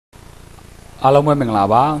အားလုံးပဲမင်္ဂလာ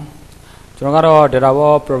ပါကျွန်တော်ကတော့ Data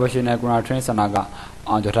Professional Grammar Training Center က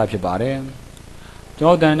အောင်ကျော်ထားဖြစ်ပါတယ်ကျွန်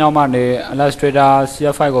တော်တန်းကြောင်းမှနေ Illustrator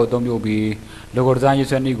CF5 ကိုအသုံးပြုပြီး logo design ရေး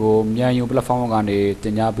ဆွဲနည်းကိုမြန်ယူ platform ကနေတ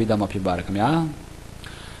င်ကြားပေးသွားမှာဖြစ်ပါတယ်ခင်ဗျာ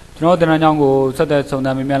ကျွန်တော်တန်းကြောင်းကိုဆက်သက်စုံစ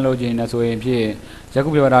မ်းမေးမြန်းလုပ်ခြင်းနဲ့ဆိုရင်ဖြင့်ယခု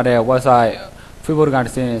ပြောထားတဲ့ website Facebook ကတ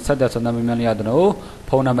ဆင့်ဆက်သက်စုံစမ်းမေးမြန်းလို့ရတယ်လို့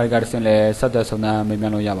ဖုန်းနံပါတ်ကတဆင့်လည်းဆက်သက်စုံစမ်းမေးမြ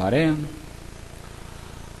န်းလို့ရပါတယ်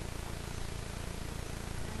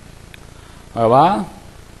ဟုတ်ပါ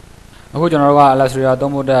အခုကျွန်တော်တို့က Illustrator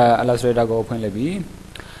သုံးဖို့တဲ့ Illustrator ကိုဖွင့်လိုက်ပြီ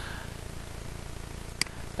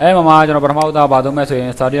မှာကျွန်တော်ပထမဦးသားဘာသုံးမဲ့ဆိုရ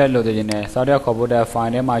င် Starter လို့သိခြင်းနဲ့ Starter ခေါ်ဖို့တဲ့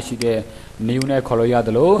file ထဲမှာရှိတဲ့ new နဲ့ခေါ်လို့ရတ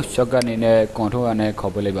ယ်လို့ shortcut အနေနဲ့ control နဲ့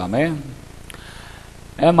ခေါ်ပေးလိုက်ပါမယ်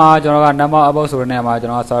မှာကျွန်တော်က number about ဆိုတဲ့နေရာမှာကျွ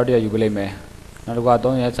န်တော်က Starter ယူပေးလိုက်မယ်နောက်တစ်ခုက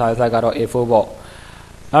3ရဲ့ size ကတော့ A4 ပေါ့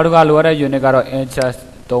နောက်တစ်ခုကလိုအပ်တဲ့ unit ကတော့ inches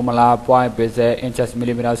သုံးမလား point base inches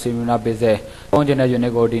millimeter centimeter base သုံးခြင်းတဲ့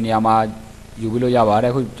unit ကိုဒီနေရာမှာယူပြီးလို့ရပါတ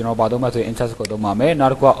ယ်အခုကျွန်တော်ဘာသုံးမဲ့ဆိုရင် inches ကိုသုံးပါမယ်နော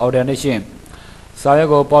က်တစ်ခုက ordination စာရွက်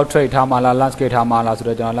ကို portrait ထားမှာလား landscape ထားမှာလားဆို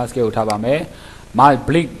တော့ကျွန်တော် landscape ကိုထားပါမယ်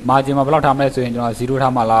bleed margin မှာဘယ်လောက်ထားမလဲဆိုရင်ကျွန်တော်0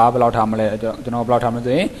ထားမှာလားဘယ်လောက်ထားမလဲကျွန်တော်ဘယ်လောက်ထားမလဲ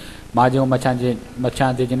ဆိုရင် margin ကိုမချမ်း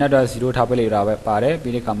သေးခြင်းတဲ့အတွက်0ထားပေးလိုက်တာပဲပါတယ်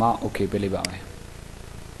ပြီးတဲ့အခါမှာ okay ပေးလိုက်ပါမယ်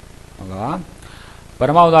ဟုတ်ကဲ့ပ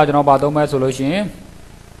ထမဦးဆုံးကျွန်တော်ဘာသုံးမဲ့ဆိုလို့ရှိရင်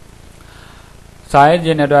စာရေးခြ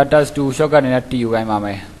င်းတဲ့အတွက် touch to shortcut နဲ့ T ကိုခိုင်းပါမ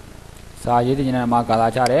ယ်စာရေးခြင်းနဲ့မှာကာလာ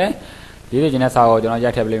ချတယ်ရေးခြင်းနဲ့စာကိုကျွန်တော်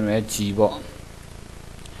ရိုက်ထည့်ပေးလိုက်မယ် G ပေါ့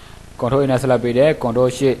control နဲ့ select ပေးတယ် control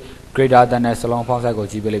shift greater than နဲ့ salon font size ကို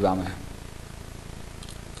ကြီးပေးလိုက်ပါမယ်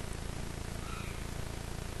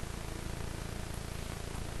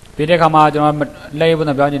ပြီးတဲ့အခါမှာကျွန်တော်လက်ရပုံ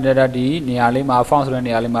စံပြောင်းနေတဲ့ဒီနေရာလေးမှာ font ဆိုတဲ့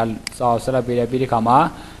နေရာလေးမှာစာကို select ပေးတယ်ပြီးတဲ့အခါမှာ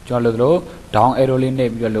ကျွန်တော်လို့ down arrow လေးနှိ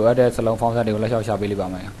ပ်ပြီးတော့လိုအပ်တဲ့ salon font size တွေကိုလက်လျှောက်ရှာပေးလိုက်ပါ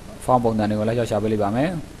မယ် font ပုံစံတွေကိုလက်လျှောက်ရှာပေးလိုက်ပါမယ်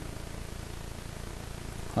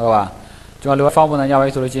ဟုတ်ပါကျွန်တော်လို font ပုံစံရပါ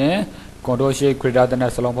ပြီဆိုလို့ချင်း control shift greater than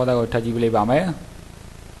နဲ့ salon font size ကိုထပ်ကြည့်ပေးလိုက်ပါမယ်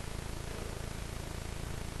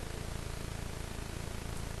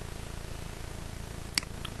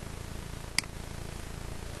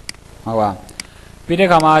ဟုတ်ပါပြီးတဲ့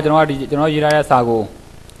အခါမှာကျွန်တော်ရေးထားတဲ့စာကို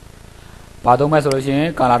ဘာသုံးမဲ့ဆိုလို့ရှိရင်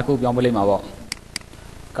color တစ်ခုပြောင်းပေးလိုက်မှာပေါ့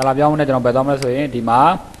color ပြောင်းဖို့နဲ့ကျွန်တော်ဘယ်သွားမလဲဆိုရင်ဒီမှာ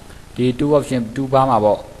ဒီ two option 2 ဘားမှာ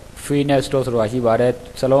ပေါ့ fade နဲ့ stroke ဆိုတာရှိပါတယ်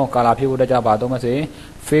စလုံး color ဖြည့်ဖို့တက်ကြဘာသုံးမဲ့ဆိုရင်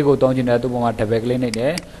fade ကိုသုံးခြင်းနဲ့သူ့ပေါ်မှာ double click နဲ့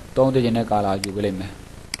သုံးသိခြင်းနဲ့ color ယူပေးလိုက်မယ်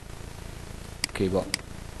okay ပေါ့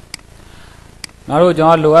နောက်တော့ကျွန်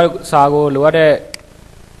တော်လိုအပ်စာကိုလိုအပ်တဲ့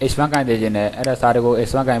expand ကင်သိခြင်းနဲ့အဲ့ဒါစာတွေကို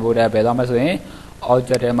expand ကင်ဖို့တဲ့ဘယ်သွားမလဲဆိုရင်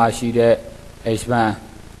object ထဲမှာရှိတဲ့ expand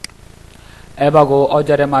အဲ့ဘောက်ကို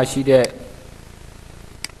object ထဲမှာရှိတဲ့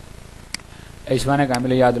expand နဲ့ကင်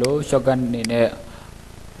ပေးလို့ရတယ်လို့ shortcut အနေနဲ့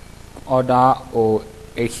order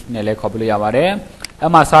OH နဲ့လည်းခေါ်ပြလို့ရပါတယ်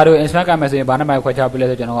အဲ့မှာစာတွေကို expand ကင်မယ်ဆိုရင်ဘာနဲ့မှခွဲခြားပြလဲ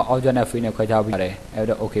ဆိုကျွန်တော်က object နဲ့ free နဲ့ခွဲခြားပြရတယ်အဲ့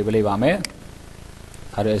တော့ okay ပြလိုက်ပါမယ်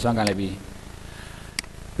စာတွေ expand ကင်လိုက်ပြီ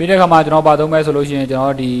ပြီးတဲ့အခါမှာကျွန်တော်ပါသုံးမယ်ဆိုလို့ရှိရင်ကျွန်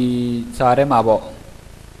တော်ဒီစာထဲမှာပေါ့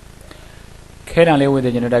ခဲတံလေးဝင်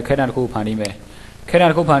တဲ့ကျွန်တော်ခဲတံတစ်ခုဖန်တီးမယ်ခဲတံ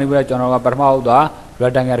တစ်ခုဖန်တီးပြီးတော့ကျွန်တော်ကပထမဦးသွား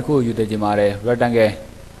rectangle တစ်ခုကိုယူသိချင်ပါတယ် rectangle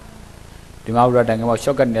ဒီမှာ rectangle မှာ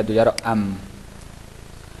shortcut နဲ့တူကြတော့ M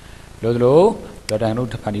လို့လို့ rectangle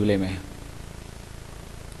ကိုဖန်တီးလိုက်မယ်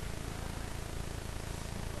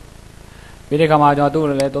ပြီးတဲ့အခါမှာကျွန်တော်သူ့ကို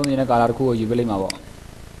လည်းသုံးနေတဲ့ color တစ်ခုကိုယူပေးလိုက်မှာပေါ့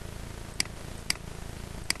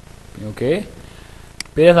okay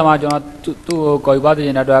ပြီးတဲ့အခါမှာကျွန်တော်သူ့ကို copy ပါသိချ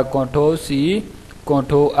င်တဲ့အတွက် control C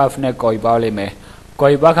control F နဲ့ copy ပါလိုက်မယ်ကို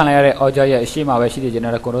ယ်ပါခံလိုက်ရတဲ့ object ရဲ့အရှိမပဲရှိနေကြ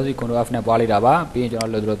တဲ့ control C control F နဲ့ပွားလိုက်တာပါပြီးရင်ကျွန်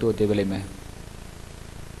တော်လို့သူ့ကိုတင်ပေးလိုက်မယ်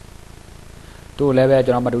သူ့လည်းပဲ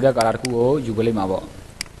ကျွန်တော်မတူတဲ့ color တစ်ခုကိုယူပေးလိုက်မှာပေါ့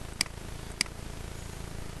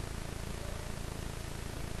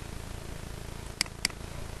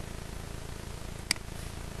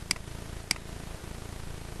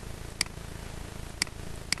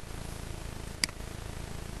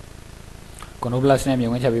control plus နဲ့မြ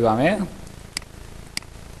င်ဝင်ချက်ပေးပါမယ်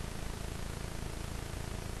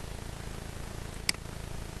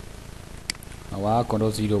ဝါ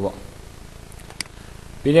control 0ပေါ့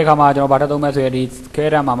ပြီးတဲ့အခါမှာကျွန်တော်ဗာတက်သုံးမဲ့ဆိုရင်ဒီခဲ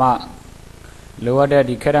တံမှာမှလိုအပ်တဲ့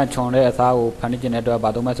ဒီခဲတံခြုံတဲ့အစားကိုဖန်တီးခြင်းတဲ့အတွက်ဗာ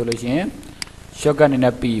သုံးမဲ့ဆိုလို့ရှိရင် shortcut အနေ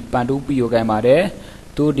နဲ့ P ပန်တူး P ကိုကိုင်ပါတယ်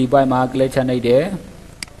သူဒီ point မှာ click ချနှိပ်တယ်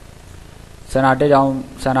စနာတက်ကြောင်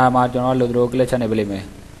စနာမှာကျွန်တော်လိုလို click ချနှိပ်ပေးလိုက်မယ်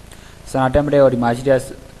စနာတက်မတဲ့ဟိုဒီမှာရှိတဲ့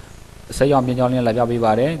ဆက်ရောင်မြင်ကြောင်းလေးလာပြပေး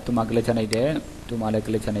ပါတယ်သူမှာ click ချနှိပ်တယ်သူမှာလည်း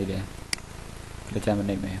click ချနှိပ်တယ် click ချမ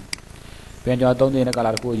နှိပ်မယ်ပြန်ကျွန်တော်သုံးတဲ့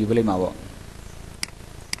color တစ်ခုကိုယူပေးလိုက်မှာပေါ့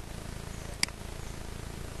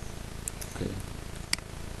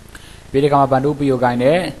ပြီးတဲ့အခါမှာပန်တူးပီယိုကိုင်း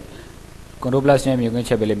နဲ့ control plus နဲ့မြင်ခွင့်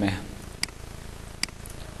ချက်ပေးလိုက်မယ်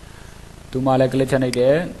သူမှလည်း click ချက်နှိပ်တ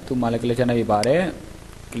ယ်သူမှလည်း click ချက်နှိပ်ပြပါတယ်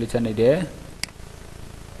click ချက်နှိပ်တယ်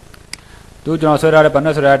သူကျွန်တော်ဆွဲထားတဲ့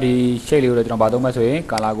panel ဆိုတဲ့ဒီ shape လေးကိုကျွန်တော်ဘာသုံးမလဲဆိုရင်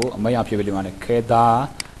color ကိုအမိတ်အောင်ဖြည့်ပေးလိမ့်မယ်ခဲသား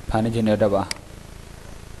ဖန်နေခြင်းနဲ့တက်ပါ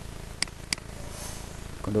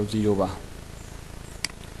control 0ပါ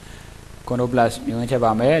control plus မြင်ဝင်ချက်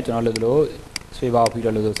ပါမယ်ကျွန်တော်လို့တို့ save ပါပြီး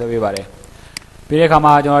တော့လို့ဆက်ပေးပါတယ်ပြီးတဲ့အခါ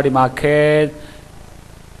မှာကျွန်တော်ဒီမှာ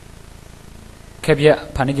ခဲပြ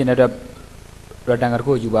ဖန်နေခြင်းနဲ့တက် rectangle တစ်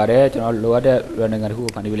ခုယူပါတယ်ကျွန်တော်လိုအပ်တဲ့ rectangle တစ်ခု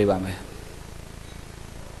ကိုဖန်တီးပေးလိုက်ပါမယ်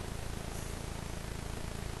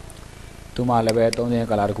သူမှလည်းပဲ30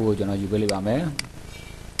 color တစ်ခုကိုကျွန်တော်ယူပေးလိုက်ပါမယ်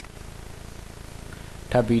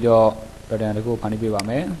ထပ်ပြီးတော့ rectangle တစ်ခုဖန်တီးပေးပါ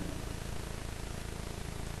မယ်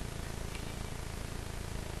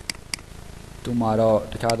သူမှတော့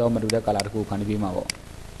တခြားသောမတူတဲ့ color တစ်ခုဖန်တီးပေးမှာပေါ့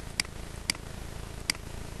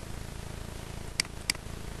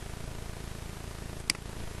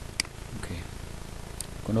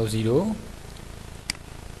Control 0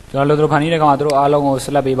ကျွန်တော်တို့ဖန်တီးတဲ့အခါမှာတို့အားလုံးကို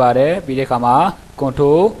select ပေးပါတယ်ပြီးတဲ့အခါမှာ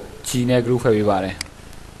Control G နဲ့ group ဖွဲ့ပေးပါတယ်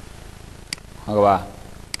ဟုတ်ကဲ့ပါ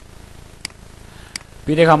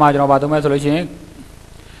ပြီးတဲ့အခါမှာကျွန်တော်ဗာသုံးမယ်ဆိုလို့ရှိရင်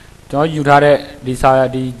ကျွန်တော်ယူထားတဲ့ဒီစာ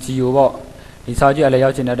ဒီ G ကိုပေါ့ဒီစာကြီးအလဲရော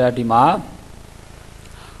က်ချင်တဲ့ဒီမှာ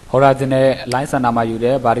horizontal line center မှာယူတ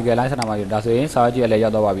ယ် vertical line center မှာယူတယ်ဒါဆိုရင်စာကြီးအလဲရော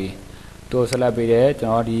က်တော့ပါပြီတို့ select ပေးတယ်ကျွ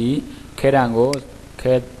န်တော်ဒီခဲတံကို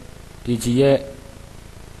ခဲဒီ G ရဲ့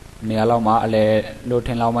နေရာလောက်မှာအလဲလို့ထ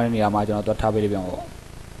င်လောက်မှတဲ့နေရာမှာကျွန်တော်သွားထားပေးလိုက်ပြန်ပေါ့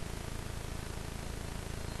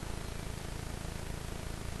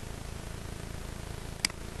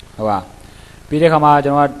ဟုတ်ပါပြီးတဲ့ခါမှာကျွ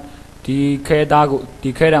န်တော်ဒီခဲသားကိုဒီ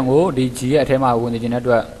ခဲတံကိုဒီ G ရဲ့အထဲမှာဝင်နေခြင်းတဲ့အ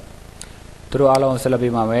တွက်တို့အားလုံးဆက်လက်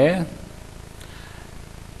ပေးပါမယ်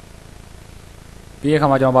ပြီးတဲ့ခါ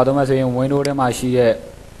မှာကျွန်တော်ဘာသုံးမလဲဆိုရင် window ထဲမှာရှိတဲ့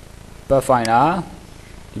pathfinder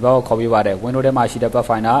ဒီဘောက်ကိုခေါ်ပြပါတယ် window ထဲမှာရှိတဲ့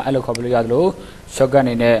pathfinder အဲ့လိုခေါ်ပြလို့ရတယ်လို့ shortcut အ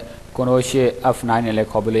နေနဲ့ Control Shift F9 နဲ့လည်း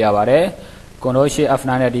ခေါ်ပြလို့ရပါတယ် Control Shift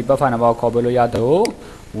F9 နဲ့ဒီ pathfinder ဘောက်ခေါ်ပြလို့ရတယ်လို့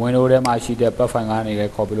window ထဲမှာရှိတဲ့ pathfinder နဲ့လ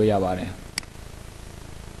ည်းခေါ်ပြလို့ရပါတယ်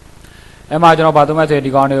အဲ့မှာကျွန်တော်ဘာသုံးမလဲဆိုရင်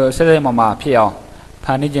ဒီကောင်တွေကိုဆက်ဆက်မှဖြစ်အောင်ဖ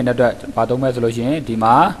န်တီးခြင်းတဲ့အတွက်ဘာသုံးမလဲဆိုလို့ရှိရင်ဒီ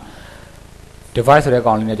မှာ device ဆိုတဲ့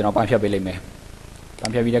ကောင်လေးနဲ့ကျွန်တော်ပန်းဖြတ်ပေးလိုက်မယ်ပ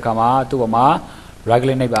န်းဖြတ်ပြီးတဲ့အခါမှာသူ့ပေါ်မှာ right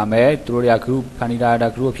click နှိပ်ပါမယ်သူတို့တွေက group ဖန်တီးထား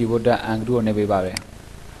တဲ့ group ကိုဖြည့်ဖို့တက် and group ကိုနှိပ်ပေးပါပဲ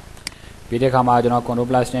ပြီးတဲ့အခါမှာကျွန်တော် control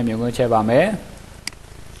plus နဲ့မြင်ခွင့်ချက်ပါမယ်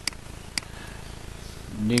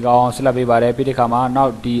ဒီကောင် select ပေးပါတယ်ပြီးတဲ့အခါမှာနော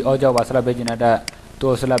က်ဒီ object ပါ select ပေးခြင်းတဲ့အတွက်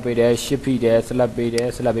သူ့ select ပေးတယ် shift ဖိတယ် select ပေးတယ်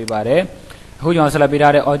select ပေးပါတယ်အခုကျွန်တော် select ပေး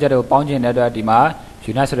ထားတဲ့ object ကိုပေါင်းခြင်းတဲ့အတွက်ဒီမှာ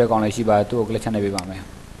unite ဆိုတဲ့ကောင်လေးရှိပါတယ်သူ့ကို click ချက်နှိပ်ပေးပါမယ်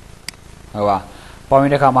ဟုတ်ပါပေါင်းရ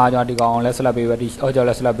တဲ့အခါမှာကျွန်တော်ဒီကောင်ကိုလည်း select ပေးပါဒီ object လ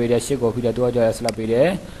ည်း select ပေးတယ် shift ကိုဖိတယ်သူ့ object လည်း select ပေးတယ်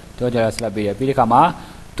သူ့ object လည်း select ပေးတယ်ပြီးတဲ့အခါမှာ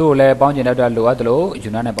သူ့ကိုလည်းပေါင်းခြင်းတဲ့အတွက်လိုအပ်တယ်လို့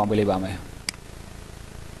unite နဲ့ပေါင်းပေးလိုက်ပါမယ်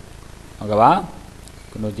ဟုတ်ကဲ့ပါ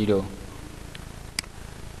Control 0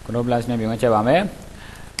 Control plus နဲ့မြင်ခွင့်ချက်ပါမယ်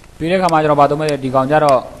ပြီးတဲ့အခါမှာကျွန်တော်ဗာသုံးမဲ့ဒီကောင်ကြ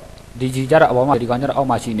တော့ဒီ G ကြတော့အပေါ်မှာဒီကောင်ကြတော့အောက်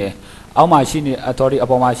မှာရှိနေအောက်မှာရှိနေ authority အ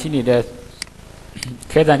ပေါ်မှာရှိနေတဲ့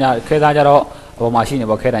ခဲသားကြတော့အပေါ်မှာရှိနေ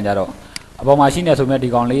ပေါ့ခဲတန်ကြတော့အပေါ်မှာရှိနေဆိုမြဲဒီ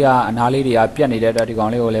ကောင်လေးကအနားလေးတွေကပြတ်နေတဲ့အတွက်ဒီကော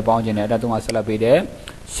င်လေးကိုလည်းပေါင်းခြင်းနဲ့အဲ့ဒါသူက select ပေးတယ်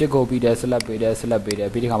shift ကိုပြီးတယ် select ပေးတယ် select ပေးတယ်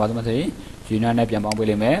ပြီးဒီခါမှာသုံးမဲ့ဆိုရင် unite နဲ့ပြန်ပေါင်းပေး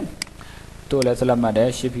လိမ့်မယ်သူ့ကိုလည်း select မှတ်တယ်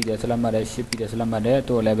shift ပြီးတယ် select မှတ်တယ် shift ပြီးတယ် select မှတ်တယ်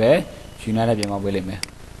သူ့ကိုလည်းပဲ unite နဲ့ပြန်ပေါင်းပေးလိမ့်မယ်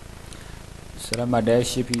select မှတ်တယ်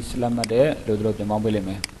shift ပြီး select မှတ်တယ်လို့တို့ပြန်ပေါင်းပေးလိမ့်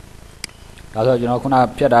မယ်ဒါဆိုကျွန်တော်ခုန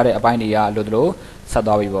ဖြတ်ထားတဲ့အပိုင်းတွေကလို့တို့ဆက်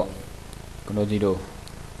သွားပြီပေါ့ Control 0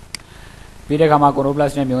ပြီးတဲ့ခါမှာ Control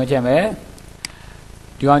plus နဲ့မြင်ခွင့်ချက်မယ်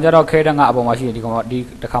ဒီကောင်ကြတော့ခဲတန်းကအပေါ်မှာရှိတယ်ဒီကောင်ဒီ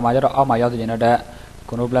တစ်ခါမှာကြတော့အောက်မှာရောက်တဲ့အတွက်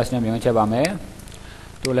Control plus နဲ့မြင်ခွင့်ချက်ပါမယ်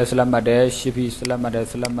သူလည်း select မှတ်တယ် shift ပြီး select မှတ်တယ်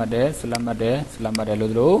select မှတ်တယ် select မှတ်တယ် select မှတ်တယ်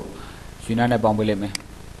လို့တို့ unite နဲ့ပေါင်းပေးလိမ့်မယ်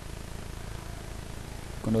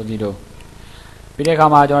Control 0ပြီးတဲ့ခါ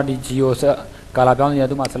မှာကျွန်တော်ဒီ geo color ပြောင်းနေရ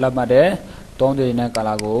သူမှ select မှတ်တယ်3ကြိမ်နဲ့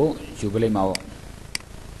color ကိုယူပေးလိုက်မှာပေါ့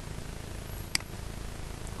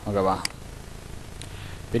ဟုတ်ကဲ့ပါ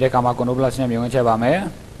ပြီးတဲ့ခါမှာ Control plus နဲ့မြင်ခွင့်ချက်ပါမယ်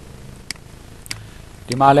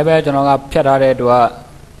ဒီမှာလည်းပဲကျွန်တော်ကဖြတ်ထားတဲ့အတွက်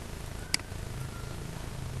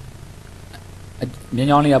မြင်း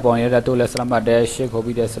ချောင်းလေးကပေါ်နေတဲ့တို့လည်း select မှတ်တယ် shift ခု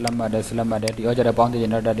ပြီးတဲ့ select မှတ်တယ် select မှတ်တယ်ဒီ object ပေါင်းတဲ့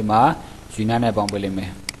တဲ့ဒီမှာ unite နဲ့ပေါင်းပေးလိမ့်မ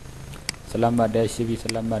ယ် select မှတ်တယ် shift ပြီး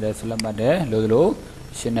select မှတ်တယ် select မှတ်တယ်လို့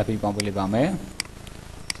shift နဲ့ပြီးပေါင်းပေးလိုက်ပါမယ်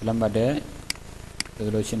select မှတ်တယ်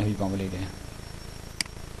လို့ shift နဲ့ပြီးပေါင်းပေးလိုက်တယ်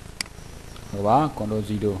ဟုတ်ပါ Control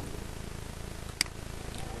 0တို့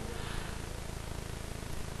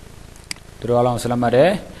အားလုံး select မှတ်တ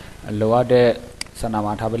ယ်လိုအပ်တဲ့စနာ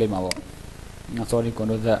မှာထားပေးလိုက်မှာပေါ့ sorry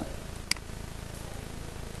Control Z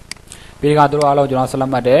ပြီးကတို့အားလုံးကျွန်တော်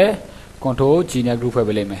select မှတ်တယ် Control G နဲ့ group ဖွဲ့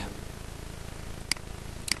ပေးလိုက်မယ်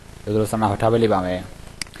တို့စနာထားပေးလိုက်ပါမယ်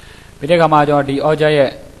ပြီးတဲ့အခါမှာကျွန်တော်ဒီ object ရဲ့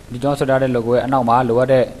ဒီကျွန်တော်ဆွဲထားတဲ့ logo ရဲ့အနောက်မှာလိုအပ်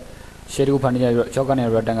တဲ့ shade ကိုဖန်တီးတဲ့ shortcut နဲ့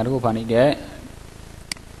rectangle ကိုဖန်တီးတဲ့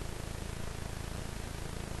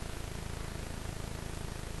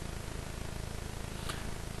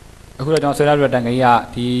အခုတော့ကျွန်တော်ဆွဲထားတဲ့တန်ကြီးက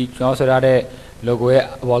ဒီကျွန်တော်ဆွဲထားတဲ့ logo ရဲ့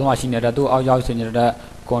အပေါ်ဆုံးမှာရှိနေတဲ့သူ့အောက်ရောက်ဆင်နေတဲ့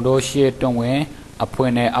control shift တွန်းဝင်အဖွ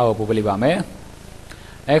င့်နဲ့အောက်ကိုပို့ပေးလိုက်ပါမယ်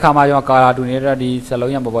အဲ့ခါမှာကျွန်တော် color တူနေတဲ့ဒီစ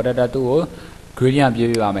လုံးရံပေါ်ပေါ်တက်သူ့ကို gradient ပြေး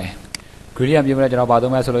ပေးပါမယ် gradient ပြေးမယ်ကျွန်တော်ဘာ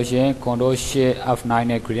သုံးမလဲဆိုလို့ရှိရင် control shift F9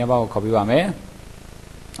 နဲ့ gradient bar ကိုခေါ်ပေးပါမယ်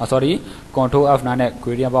sorry control F9 နဲ့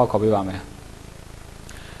gradient bar ကိုခေါ်ပေးပါမယ်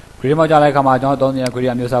gradient bar ကြားလိုက်ခါမှာကျွန်တော်သုံးနေတဲ့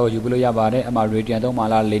gradient မျိုးစားကိုယူပြီးလို့ရပါတယ်အမှ radian သုံးပါ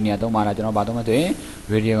လား linear သုံးပါလားကျွန်တော်ဘာသုံးမလဲဆိုရင်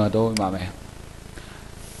radian ကိုသုံးပါမယ်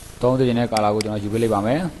သုံးတဲ့ color ကိုကျွန်တော်ယူပေးလိုက်ပါမ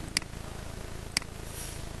ယ်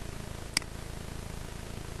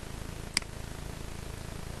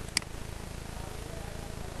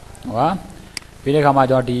ဟုတ်ပါပြီးတဲ့ခါမှာ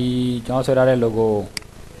ကျွန်တော်ဆွဲထားတဲ့ logo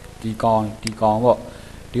ဒီကောင်ပေါ့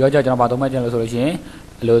ဒီတော့ကျွန်တော်ဘာသုံးမလဲဆိုလို့ရှိရင်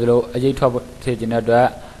အလိုအရေးထွက်စေခြင်းတဲ့အတွက်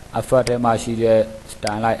effect ထဲမှာရှိတဲ့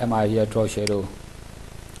style like MI draw shadow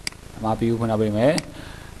အမှားပြီးဖွင့်ပေးမယ်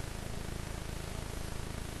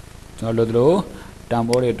ကျွန်တော်လိုတန်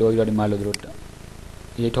ဖိုးတွေတိုးပြီးတော့ဒီမှာလို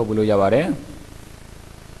ရေးထုတ်ပေးလို့ရပါတယ်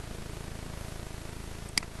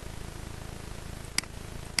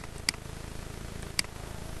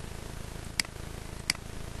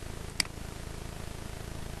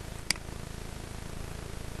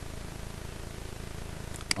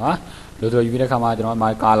လိုယူပြီးတဲ့ခါမှာကျွန်တော်မှာ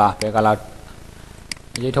color ဘယ် color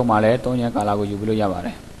ရေးထုတ်မှာလဲ3ရန် color ကိုယူပြီးလို့ရပါတ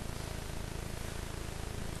ယ်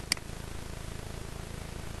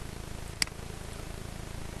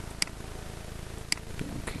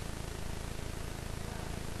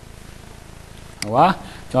ဟုတ်ပါ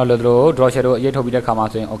ကျွန်တော်လို draw shadow ရေးထုတ်ပြီးတဲ့ခါမှာ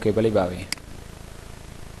ဆိုရင် okay ပဲလိုက်ပါပြီ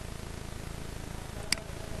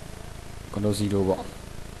Control 0ပေါ့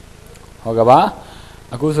ဟုတ်ကဲ့ပါ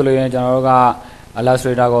အခုဆိုလို့ရင်ကျွန်တော်တို့က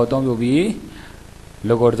Illustrator ကိုအသုံးပြုပြီး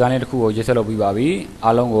logo design တစ်ခုကိုရေးဆက်လုပ်ပြီးပါပြီ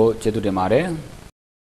အားလုံးကိုကျေးဇူးတင်ပါတယ်